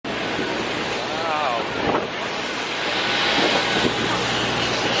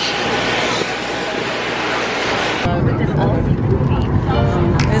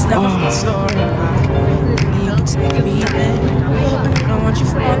never felt so right. You can take me in. I don't want you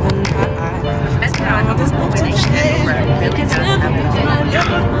for the night. I want this love to change. You can never be my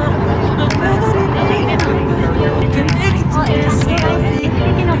love. Connected to this city.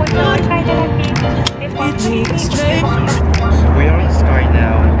 We are in Sky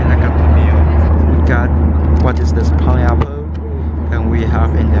now, and I got the meal. We got, what is this, pineapple? And we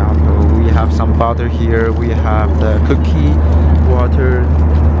have in the apple, we have some butter here, we have the cookie, water,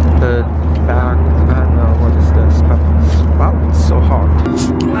 the bag, I don't know what is this. Wow, it's so hot.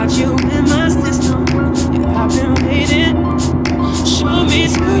 Got you in my system, yeah, I've been waiting. Show me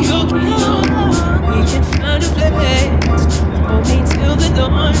to your kingdom, we can find a place. Hold me till the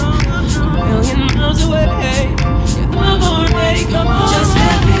dawn, a million miles away. Yeah, I'm already gone, just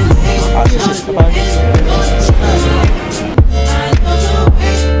let me lay. This is the bag.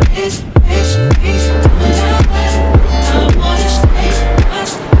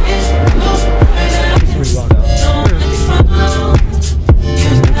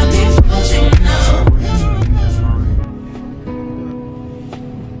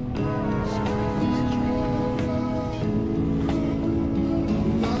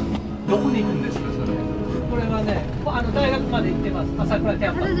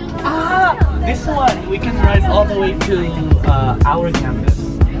 This one we can ride all the way to our campus.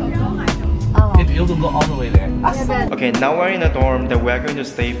 It will go all the way there. Okay, now we're in a dorm that we're going to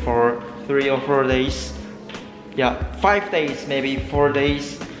stay for 3 or 4 days. Yeah, 5 days, maybe 4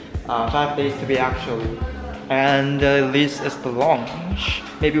 days. 5 days to be actually. And this is the lounge.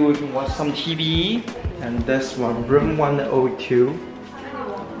 Maybe we can watch some TV. And this one, room 102.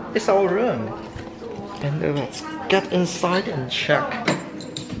 It's our room. And let's get inside and check.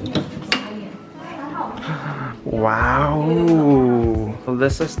 Wow! So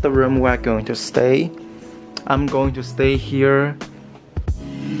this is the room we're going to stay. I'm going to stay here.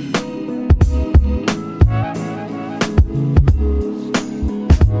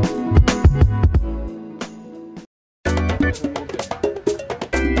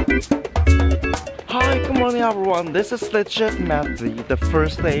 Hi, good morning everyone. This is legitimately the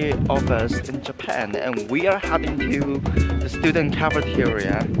first day of us in Japan, and we are heading to the student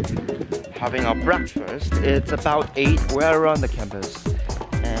cafeteria, having our breakfast. It's about 8. We're around the campus,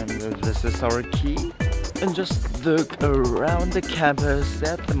 and this is our key. And just look around the campus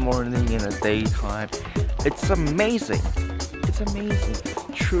at the morning in the daytime. It's amazing. It's amazing.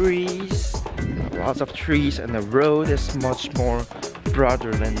 Trees, lots of trees, and the road is much more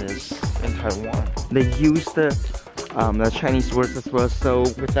broader than this in Taiwan. They use the Chinese words as well, so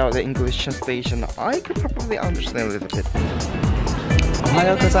without the English translation, I could probably understand a little bit.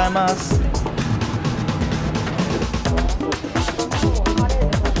 Ohayou gozaimasu.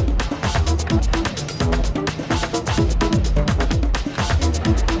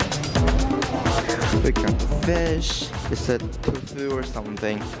 We got the fish, it's a tofu or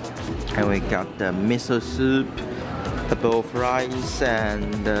something, and we got the miso soup, the bowl of rice,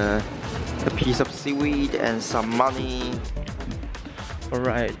 and a piece of seaweed and some money.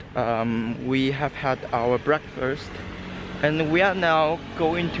 Alright, we have had our breakfast, and we are now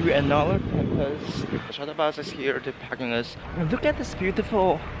going to another campus. The shuttle bus is here to packing us. And look at this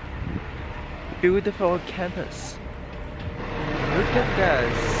beautiful campus. Look at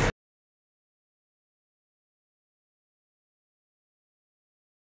this.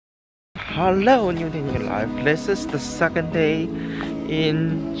 Hello, New Day New Life. This is the second day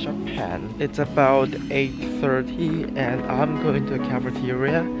in Japan. It's about 8:30 and I'm going to a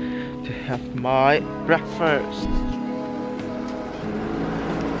cafeteria to have my breakfast.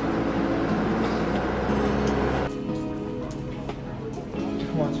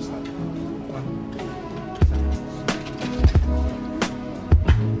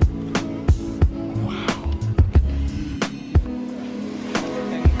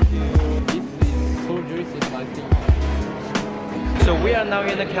 So we are now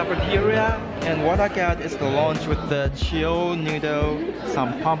in the cafeteria, and what I got is the lunch with the chill noodle,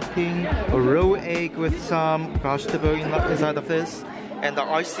 some pumpkin, a raw egg with some vegetable inside of this, and the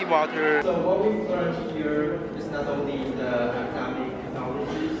icy water. So what we've learned here is not only the academic knowledge,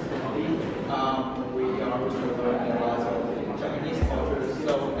 we are also learning lots of Japanese culture.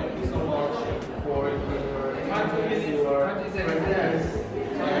 So thank you so much for your presence.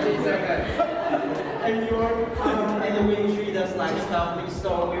 And your and the way you treat us like stuff.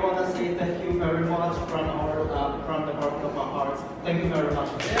 So we want to say thank you very much from the bottom of our hearts. Thank you very much.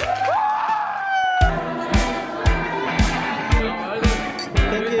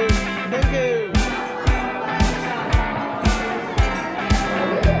 Thank you. Thank you.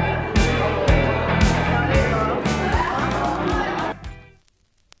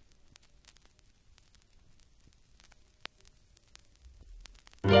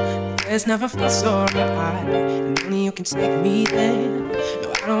 it's never felt so right. And only you can take me there.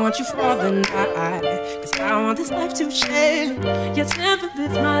 No, I don't want you for the night, cause I want this life to share. Your temper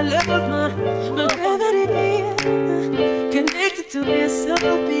is my love, my gravity. Connected to this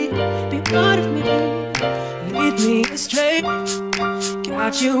soul beat. Be part of me, lead me astray.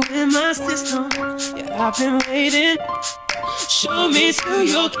 Got you in my system. Yeah, I've been waiting. Show me to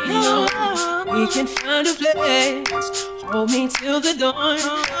your kingdom. We can find a place. Hold me till the dawn.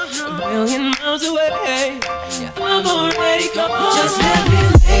 A million miles away. Yeah, I'm already gone. Just let me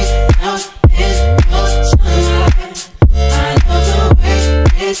lay out in